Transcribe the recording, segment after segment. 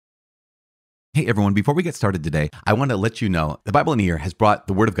Hey everyone, before we get started today, I want to let you know the Bible in a Year has brought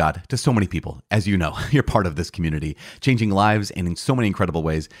the Word of God to so many people. As you know, you're part of this community, changing lives and in so many incredible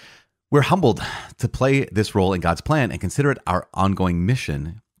ways. We're humbled to play this role in God's plan and consider it our ongoing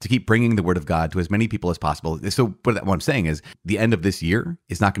mission to keep bringing the Word of God to as many people as possible. So what I'm saying is the end of this year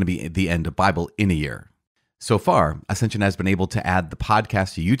is not going to be the end of Bible in a Year. So far, Ascension has been able to add the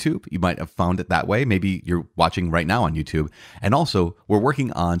podcast to YouTube. You might have found it that way. Maybe you're watching right now on YouTube. And also, we're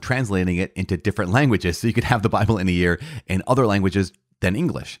working on translating it into different languages so you could have the Bible in a Year in other languages than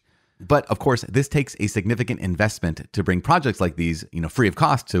English. But of course, this takes a significant investment to bring projects like these, free of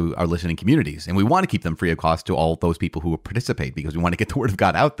cost to our listening communities. And we want to keep them free of cost to all those people who participate because we want to get the Word of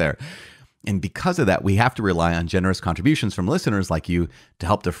God out there. And because of that, we have to rely on generous contributions from listeners like you to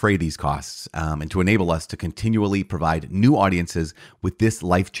help defray these costs and to enable us to continually provide new audiences with this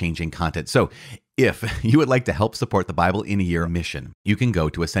life-changing content. So if you would like to help support the Bible in a Year mission, you can go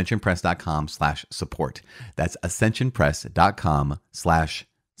to ascensionpress.com/support. That's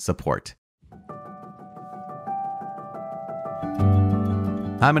ascensionpress.com/support.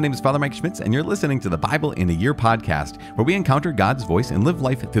 Hi, my name is Father Mike Schmitz, and you're listening to the Bible in a Year podcast, where we encounter God's voice and live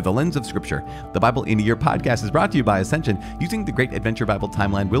life through the lens of Scripture. The Bible in a Year podcast is brought to you by Ascension. Using the Great Adventure Bible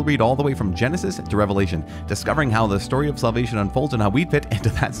timeline, we'll read all the way from Genesis to Revelation, discovering how the story of salvation unfolds and how we fit into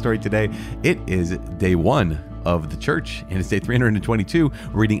that story today. It is day 1 of the church, and it's day 322.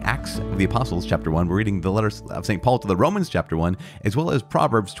 We're reading Acts of the Apostles, chapter 1. We're reading the letters of St. Paul to the Romans, chapter 1, as well as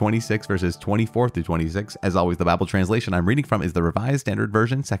Proverbs 26, verses 24 through 26. As always, the Bible translation I'm reading from is the Revised Standard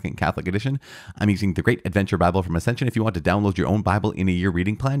Version, Second Catholic Edition. I'm using the Great Adventure Bible from Ascension. If you want to download your own Bible in a Year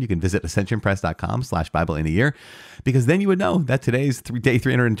reading plan, you can visit ascensionpress.com/Bible in a Year, because then you would know that today's day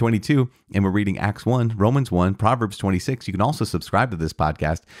 322, and we're reading Acts 1, Romans 1, Proverbs 26. You can also subscribe to this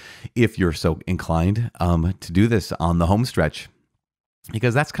podcast if you're so inclined to do this on the home stretch,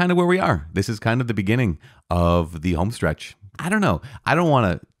 because that's kind of where we are. This is kind of the beginning of the home stretch. I don't know. I don't want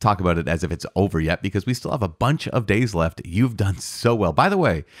to talk about it as if it's over yet, because we still have a bunch of days left. You've done so well. By the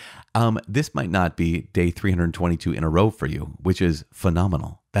way, this might not be day 322 in a row for you, which is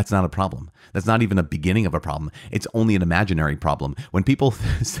phenomenal. That's not a problem. That's not even a beginning of a problem. It's only an imaginary problem. When people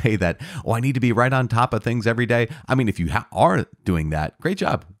say that, oh, I need to be right on top of things every day. I mean, if you are doing that, great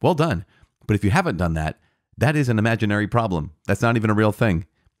job. Well done. But if you haven't done that, that is an imaginary problem. That's not even a real thing.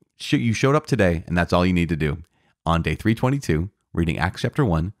 You showed up today, and that's all you need to do. On day 322, reading Acts chapter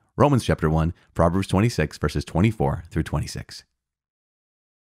 1, Romans chapter 1, Proverbs 26, verses 24 through 26.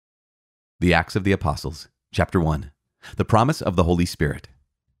 The Acts of the Apostles, chapter 1. The promise of the Holy Spirit.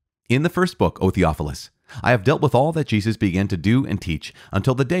 In the first book, O Theophilus, I have dealt with all that Jesus began to do and teach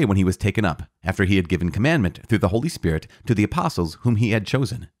until the day when he was taken up, after he had given commandment through the Holy Spirit to the apostles whom he had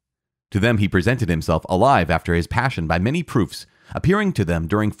chosen. To them he presented himself alive after his passion by many proofs, appearing to them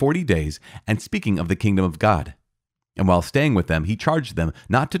during 40 days and speaking of the kingdom of God. And while staying with them, he charged them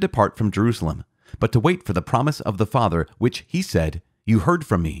not to depart from Jerusalem, but to wait for the promise of the Father, which he said, You heard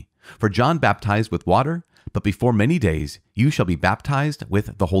from me. For John baptized with water, but before many days you shall be baptized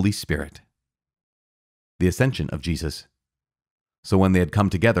with the Holy Spirit. The Ascension of Jesus. So when they had come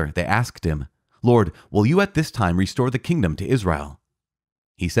together, they asked him, Lord, will you at this time restore the kingdom to Israel?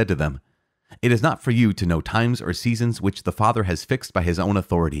 He said to them, It is not for you to know times or seasons which the Father has fixed by his own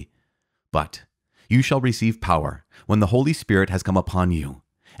authority. But you shall receive power when the Holy Spirit has come upon you,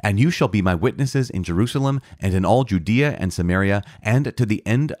 and you shall be my witnesses in Jerusalem and in all Judea and Samaria and to the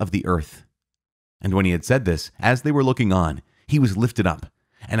end of the earth. And when he had said this, as they were looking on, he was lifted up,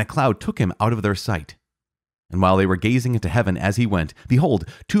 and a cloud took him out of their sight. And while they were gazing into heaven as he went, behold,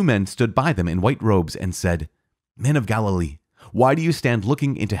 2 men stood by them in white robes and said, Men of Galilee, why do you stand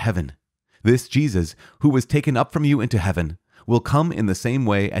looking into heaven? This Jesus, who was taken up from you into heaven, will come in the same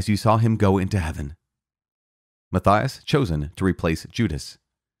way as you saw him go into heaven. Matthias chosen to replace Judas.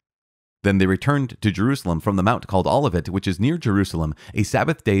 Then they returned to Jerusalem from the mount called Olivet, which is near Jerusalem, a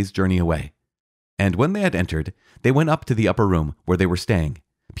Sabbath day's journey away. And when they had entered, they went up to the upper room where they were staying,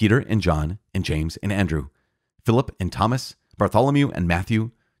 Peter and John and James and Andrew, Philip and Thomas, Bartholomew and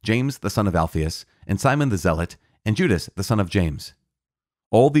Matthew, James the son of Alphaeus, and Simon the Zealot, and Judas the son of James.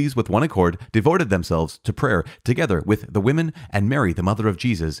 All these with one accord devoted themselves to prayer together with the women and Mary the mother of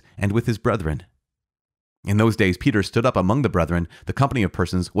Jesus and with his brethren. In those days Peter stood up among the brethren, the company of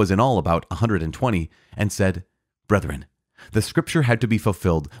persons was in all about 120, and said, Brethren, the scripture had to be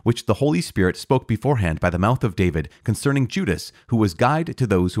fulfilled, which the Holy Spirit spoke beforehand by the mouth of David concerning Judas, who was guide to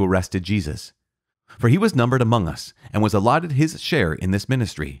those who arrested Jesus. For he was numbered among us, and was allotted his share in this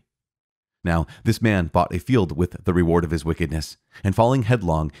ministry. Now this man bought a field with the reward of his wickedness, and falling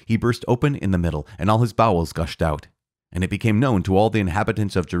headlong, he burst open in the middle, and all his bowels gushed out. And it became known to all the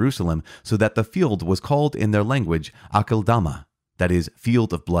inhabitants of Jerusalem, so that the field was called in their language Akeldama, that is,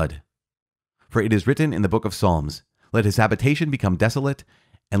 field of blood. For it is written in the book of Psalms, "Let his habitation become desolate,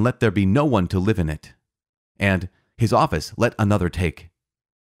 and let there be no one to live in it. And his office let another take."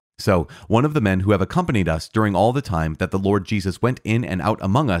 So one of the men who have accompanied us during all the time that the Lord Jesus went in and out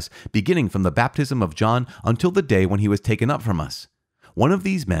among us, beginning from the baptism of John until the day when he was taken up from us, one of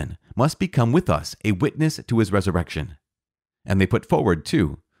these men must become with us a witness to his resurrection. And they put forward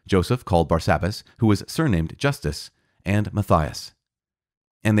two, Joseph called Barsabbas, who was surnamed Justus, and Matthias.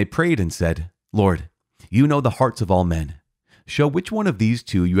 And they prayed and said, "Lord, you know the hearts of all men. Show which one of these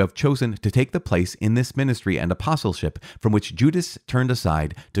two you have chosen to take the place in this ministry and apostleship from which Judas turned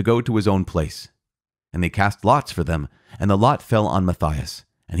aside to go to his own place." And they cast lots for them, and the lot fell on Matthias,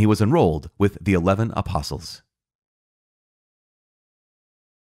 and he was enrolled with the 11 apostles.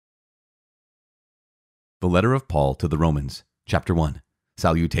 The letter of Paul to the Romans, chapter 1,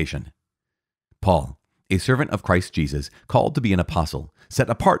 Salutation. Paul, a servant of Christ Jesus, called to be an apostle, set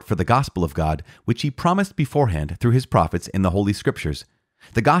apart for the gospel of God, which he promised beforehand through his prophets in the Holy Scriptures,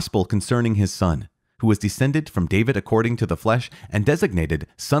 the gospel concerning his Son, who was descended from David according to the flesh, and designated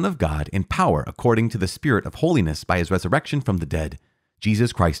Son of God in power according to the Spirit of holiness by his resurrection from the dead,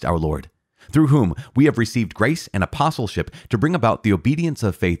 Jesus Christ our Lord, through whom we have received grace and apostleship to bring about the obedience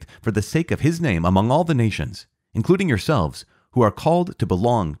of faith for the sake of his name among all the nations, including yourselves, who are called to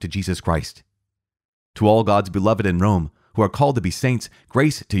belong to Jesus Christ. To all God's beloved in Rome, who are called to be saints,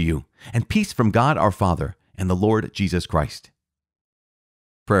 grace to you, and peace from God our Father and the Lord Jesus Christ.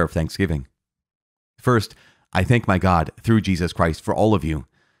 Prayer of Thanksgiving. First, I thank my God through Jesus Christ for all of you,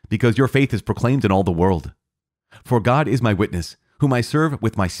 because your faith is proclaimed in all the world. For God is my witness, whom I serve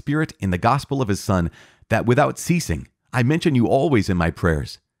with my spirit in the gospel of his Son, that without ceasing I mention you always in my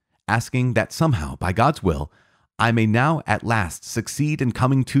prayers, asking that somehow, by God's will, I may now at last succeed in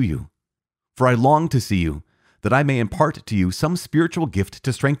coming to you. For I long to see you, that I may impart to you some spiritual gift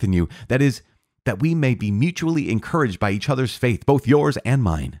to strengthen you, that is, that we may be mutually encouraged by each other's faith, both yours and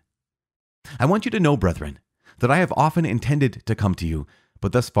mine. I want you to know, brethren, that I have often intended to come to you,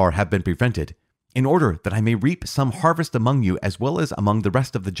 but thus far have been prevented, in order that I may reap some harvest among you as well as among the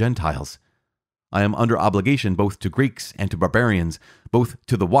rest of the Gentiles. I am under obligation both to Greeks and to barbarians, both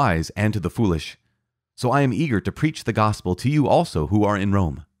to the wise and to the foolish. So I am eager to preach the gospel to you also who are in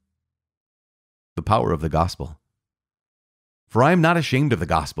Rome. The power of the gospel. For I am not ashamed of the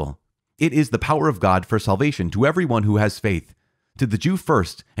gospel. It is the power of God for salvation to everyone who has faith, to the Jew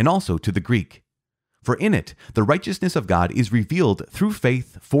first and also to the Greek. For in it the righteousness of God is revealed through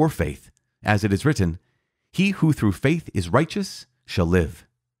faith for faith, as it is written, "He who through faith is righteous shall live."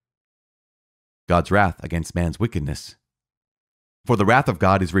 God's wrath against man's wickedness. For the wrath of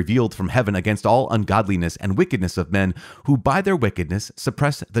God is revealed from heaven against all ungodliness and wickedness of men, who by their wickedness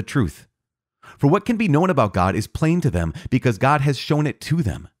suppress the truth. For what can be known about God is plain to them, because God has shown it to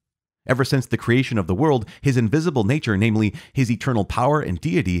them. Ever since the creation of the world, his invisible nature, namely his eternal power and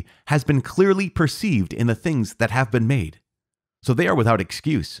deity, has been clearly perceived in the things that have been made. So they are without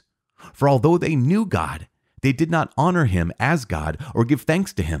excuse. For although they knew God, they did not honor him as God or give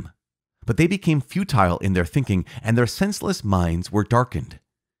thanks to him. But they became futile in their thinking, and their senseless minds were darkened.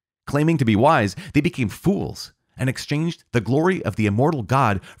 Claiming to be wise, they became fools, and exchanged the glory of the immortal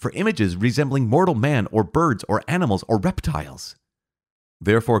God for images resembling mortal man or birds or animals or reptiles.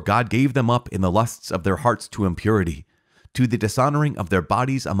 Therefore God gave them up in the lusts of their hearts to impurity, to the dishonoring of their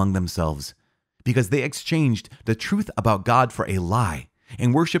bodies among themselves, because they exchanged the truth about God for a lie,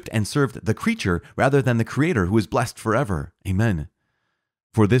 and worshipped and served the creature rather than the Creator, who is blessed forever. Amen.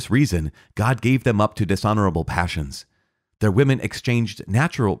 For this reason, God gave them up to dishonorable passions. Their women exchanged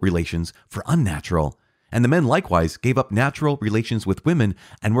natural relations for unnatural, and the men likewise gave up natural relations with women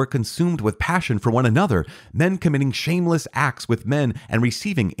and were consumed with passion for one another, men committing shameless acts with men and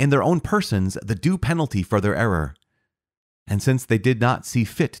receiving in their own persons the due penalty for their error. And since they did not see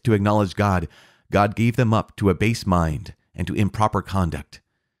fit to acknowledge God, God gave them up to a base mind and to improper conduct.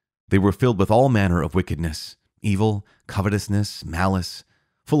 They were filled with all manner of wickedness, evil, covetousness, malice,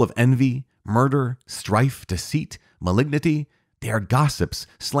 full of envy, murder, strife, deceit, malignity. They are gossips,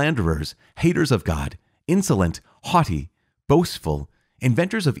 slanderers, haters of God, insolent, haughty, boastful,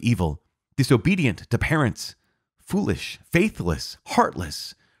 inventors of evil, disobedient to parents, foolish, faithless,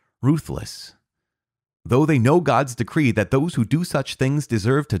 heartless, ruthless. Though they know God's decree that those who do such things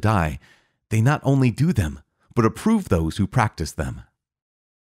deserve to die, they not only do them, but approve those who practice them.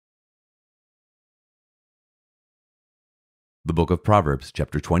 The book of Proverbs,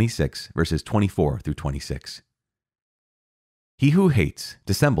 chapter 26, verses 24 through 26. He who hates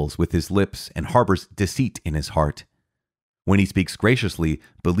dissembles with his lips and harbors deceit in his heart. When he speaks graciously,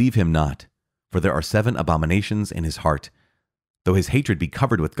 believe him not, for there are 7 abominations in his heart. Though his hatred be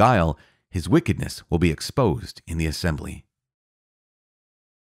covered with guile, his wickedness will be exposed in the assembly.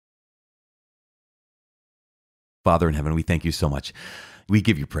 Father in heaven, we thank you so much. We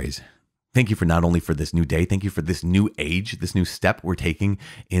give you praise. Thank you for not only for this new day, thank you for this new age, this new step we're taking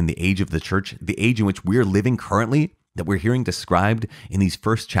in the age of the church, the age in which we're living currently, that we're hearing described in these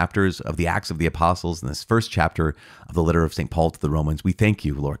first chapters of the Acts of the Apostles and this first chapter of the letter of St. Paul to the Romans. We thank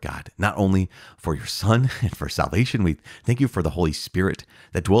you, Lord God, not only for your Son and for salvation, we thank you for the Holy Spirit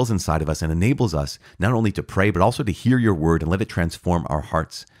that dwells inside of us and enables us not only to pray, but also to hear your word and let it transform our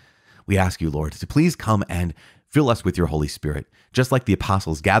hearts. We ask you, Lord, to please come and fill us with your Holy Spirit, just like the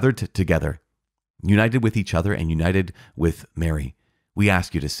apostles gathered together, united with each other and united with Mary. We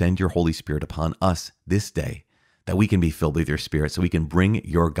ask you to send your Holy Spirit upon us this day, that we can be filled with your Spirit so we can bring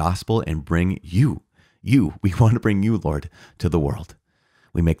your gospel and bring you. We want to bring you, Lord, to the world.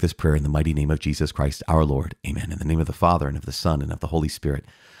 We make this prayer in the mighty name of Jesus Christ, our Lord. Amen. In the name of the Father and of the Son and of the Holy Spirit.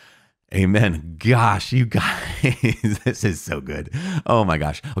 Amen. Gosh, you guys, this is so good. Oh my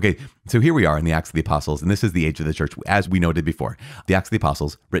gosh. Okay, so here we are in the Acts of the Apostles, and this is the age of the church, as we noted before. The Acts of the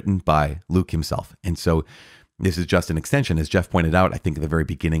Apostles, written by Luke himself. And so this is just an extension, as Jeff pointed out, I think at the very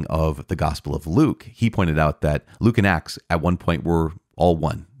beginning of the Gospel of Luke. He pointed out that Luke and Acts at one point were all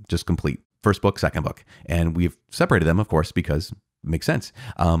one, just complete. First book, second book. And we've separated them, of course, because it makes sense.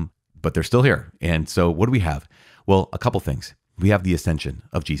 But they're still here. And so what do we have? Well, a couple things. We have the Ascension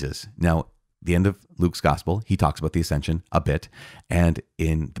of Jesus. Now, the end of Luke's gospel, he talks about the ascension a bit. And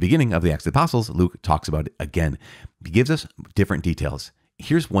in the beginning of the Acts of the Apostles, Luke talks about it again. He gives us different details.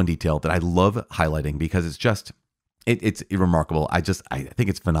 Here's one detail that I love highlighting because it's just, it's remarkable. I think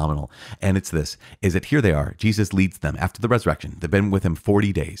it's phenomenal. And it's this, is that here they are. Jesus leads them after the resurrection. They've been with him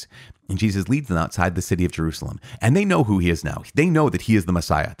 40 days. And Jesus leads them outside the city of Jerusalem. And they know who he is now. They know that he is the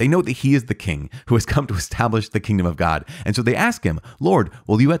Messiah. They know that he is the king who has come to establish the kingdom of God. And so they ask him, Lord,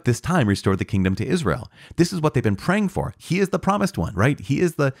 will you at this time restore the kingdom to Israel? This is what they've been praying for. He is the promised one, right? He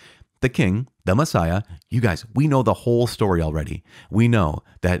is the king, the Messiah. You guys, we know the whole story already. We know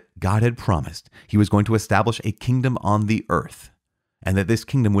that God had promised he was going to establish a kingdom on the earth and that this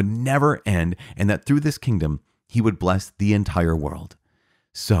kingdom would never end and that through this kingdom, he would bless the entire world.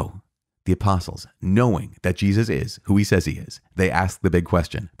 So the apostles, knowing that Jesus is who he says he is, they ask the big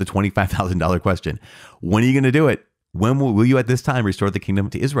question, the $25,000 question. When are you going to do it? When will you at this time restore the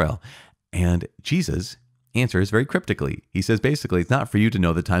kingdom to Israel? And Jesus answers very cryptically. He says, basically, it's not for you to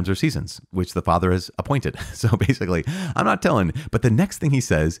know the times or seasons, which the Father has appointed. So basically, I'm not telling. But the next thing he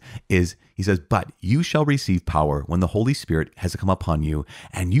says is, but you shall receive power when the Holy Spirit has come upon you,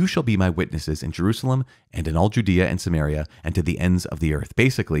 and you shall be my witnesses in Jerusalem and in all Judea and Samaria and to the ends of the earth.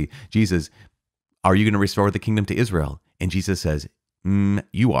 Basically, Jesus, are you going to restore the kingdom to Israel? And Jesus says,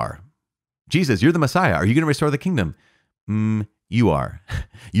 you are. Jesus, you're the Messiah. Are you going to restore the kingdom? You are.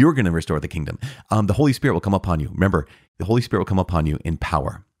 You're going to restore the kingdom. The Holy Spirit will come upon you. Remember, the Holy Spirit will come upon you in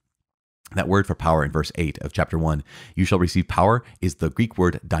power. That word for power in verse 8 of chapter 1, you shall receive power, is the Greek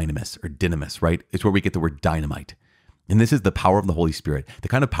word dynamis or dynamis, right? It's where we get the word dynamite. And this is the power of the Holy Spirit, the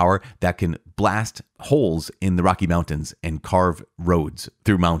kind of power that can blast holes in the Rocky Mountains and carve roads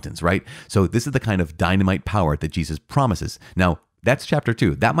through mountains, right? So this is the kind of dynamite power that Jesus promises. Now, that's chapter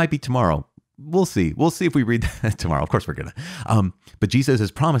 2. That might be tomorrow. We'll see. We'll see if we read that tomorrow. Of course we're going to. But Jesus is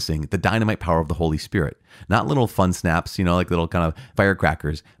promising the dynamite power of the Holy Spirit. Not little fun snaps, like little kind of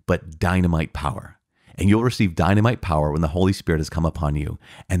firecrackers, but dynamite power. And you'll receive dynamite power when the Holy Spirit has come upon you.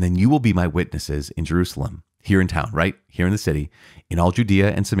 And then you will be my witnesses in Jerusalem, here in town, right? Here in the city, in all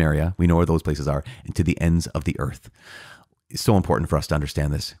Judea and Samaria. We know where those places are, and to the ends of the earth. It's so important for us to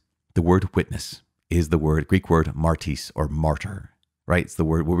understand this. The word witness is the Greek word martis or martyr. Right? It's the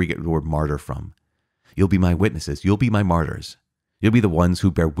word where we get the word martyr from. You'll be my witnesses. You'll be my martyrs. You'll be the ones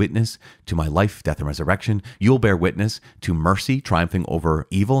who bear witness to my life, death, and resurrection. You'll bear witness to mercy, triumphing over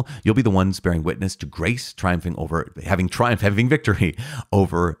evil. You'll be the ones bearing witness to grace, having victory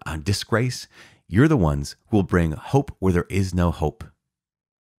over disgrace. You're the ones who will bring hope where there is no hope.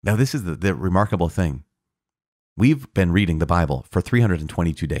 Now, this is the remarkable thing. We've been reading the Bible for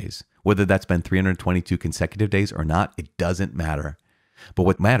 322 days. Whether that's been 322 consecutive days or not, it doesn't matter. But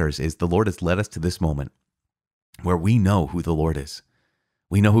what matters is the Lord has led us to this moment where we know who the Lord is.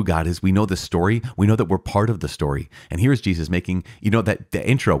 We know who God is. We know the story. We know that we're part of the story. And here's Jesus making, that the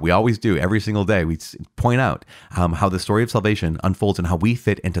intro we always do every single day. We point out how the story of salvation unfolds and how we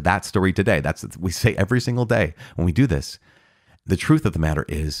fit into that story today. That's what we say every single day when we do this. The truth of the matter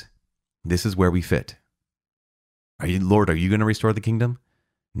is, this is where we fit. Lord, are you going to restore the kingdom?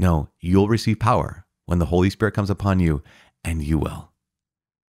 No, you'll receive power when the Holy Spirit comes upon you, and you will.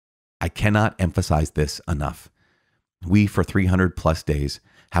 I cannot emphasize this enough. We, for 300 plus days,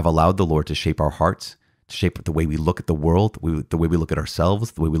 have allowed the Lord to shape our hearts, to shape the way we look at the world, the way we look at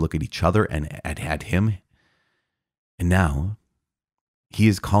ourselves, the way we look at each other and at Him. And now He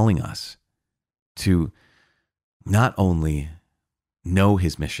is calling us to not only know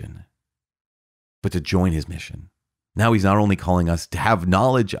His mission, but to join His mission. Now He's not only calling us to have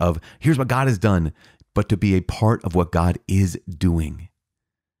knowledge of here's what God has done, but to be a part of what God is doing.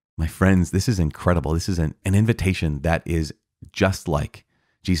 My friends, this is incredible. This is an invitation that is just like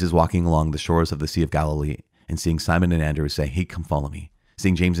Jesus walking along the shores of the Sea of Galilee and seeing Simon and Andrew say, hey, come follow me.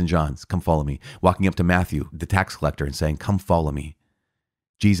 Seeing James and John, come follow me. Walking up to Matthew, the tax collector, and saying, come follow me.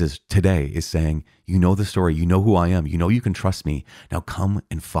 Jesus today is saying, you know the story. You know who I am. You know you can trust me. Now come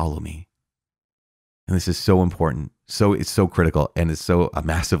and follow me. And this is so important. So it's so critical, and it's so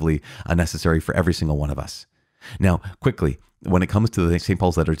massively necessary for every single one of us. Now, quickly, when it comes to the St.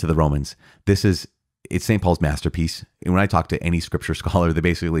 Paul's letter to the Romans, it's St. Paul's masterpiece. And when I talk to any scripture scholar, they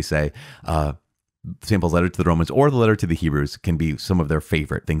basically say St. Paul's letter to the Romans or the letter to the Hebrews can be some of their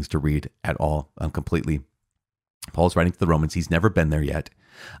favorite things to read at all, completely. Paul's writing to the Romans. He's never been there yet.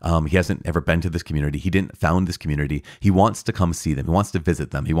 He hasn't ever been to this community. He didn't found this community. He wants to come see them. He wants to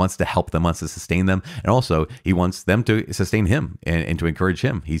visit them. He wants to help them, wants to sustain them. And also he wants them to sustain him and to encourage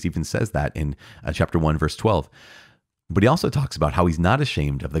him. He even says that in chapter 1, verse 12. But he also talks about how he's not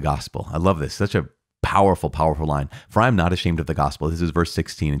ashamed of the gospel. I love this. Such a powerful, powerful line. For I am not ashamed of the gospel. This is verse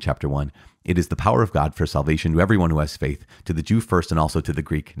 16 in chapter 1. It is the power of God for salvation to everyone who has faith, to the Jew first and also to the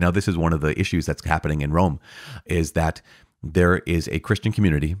Greek. Now, this is one of the issues that's happening in Rome, is that there is a Christian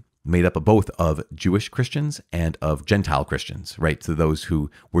community made up of both of Jewish Christians and of Gentile Christians, right? So those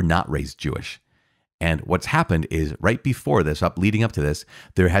who were not raised Jewish. And what's happened is right before this, leading up to this,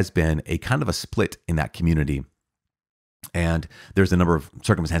 there has been a kind of a split in that community. And there's a number of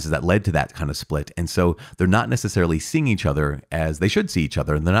circumstances that led to that kind of split. And so they're not necessarily seeing each other as they should see each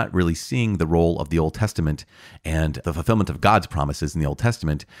other. And they're not really seeing the role of the Old Testament and the fulfillment of God's promises in the Old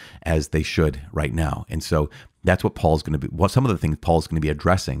Testament as they should right now. And so that's what Paul's going to be, some of the things Paul's going to be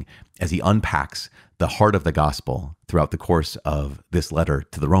addressing as he unpacks the heart of the gospel throughout the course of this letter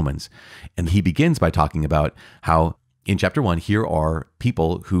to the Romans. And he begins by talking about how in chapter 1, here are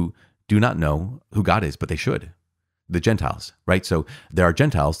people who do not know who God is, but they should. The Gentiles, right? So there are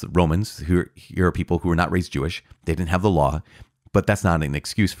Gentiles, the Romans, here are people who were not raised Jewish. They didn't have the law, but that's not an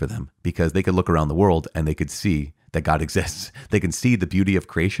excuse for them because they could look around the world and they could see that God exists. They can see the beauty of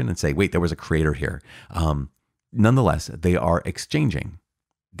creation and say, wait, there was a creator here. Nonetheless, they are exchanging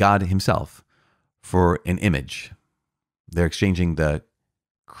God himself for an image. They're exchanging the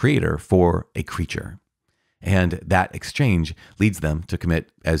creator for a creature. And that exchange leads them to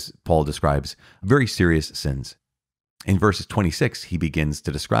commit, as Paul describes, very serious sins. In verses 26, he begins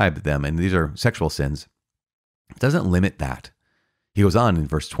to describe them, and these are sexual sins. It doesn't limit that. He goes on in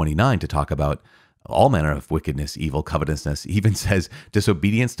verse 29 to talk about all manner of wickedness, evil, covetousness. He even says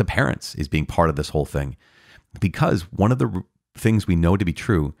disobedience to parents is being part of this whole thing. Because one of the things we know to be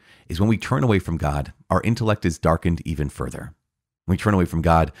true is when we turn away from God, our intellect is darkened even further. When we turn away from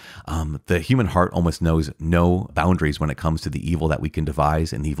God, the human heart almost knows no boundaries when it comes to the evil that we can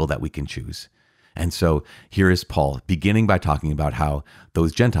devise and the evil that we can choose. And so here is Paul beginning by talking about how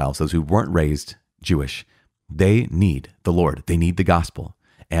those Gentiles, those who weren't raised Jewish, they need the Lord. They need the gospel.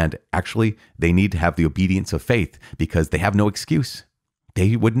 And actually, they need to have the obedience of faith because they have no excuse.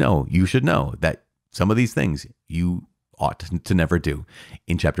 They would know, you should know that some of these things you ought to never do.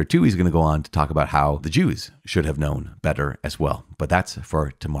 In chapter 2, he's going to go on to talk about how the Jews should have known better as well. But that's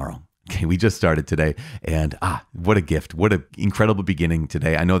for tomorrow. Okay, we just started today, and what a gift. What an incredible beginning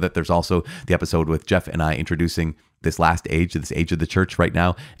today. I know that there's also the episode with Jeff and I introducing this last age, this age of the church right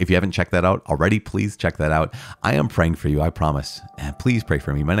now. If you haven't checked that out already, please check that out. I am praying for you, I promise. And please pray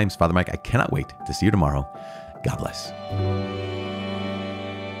for me. My name's Father Mike. I cannot wait to see you tomorrow. God bless.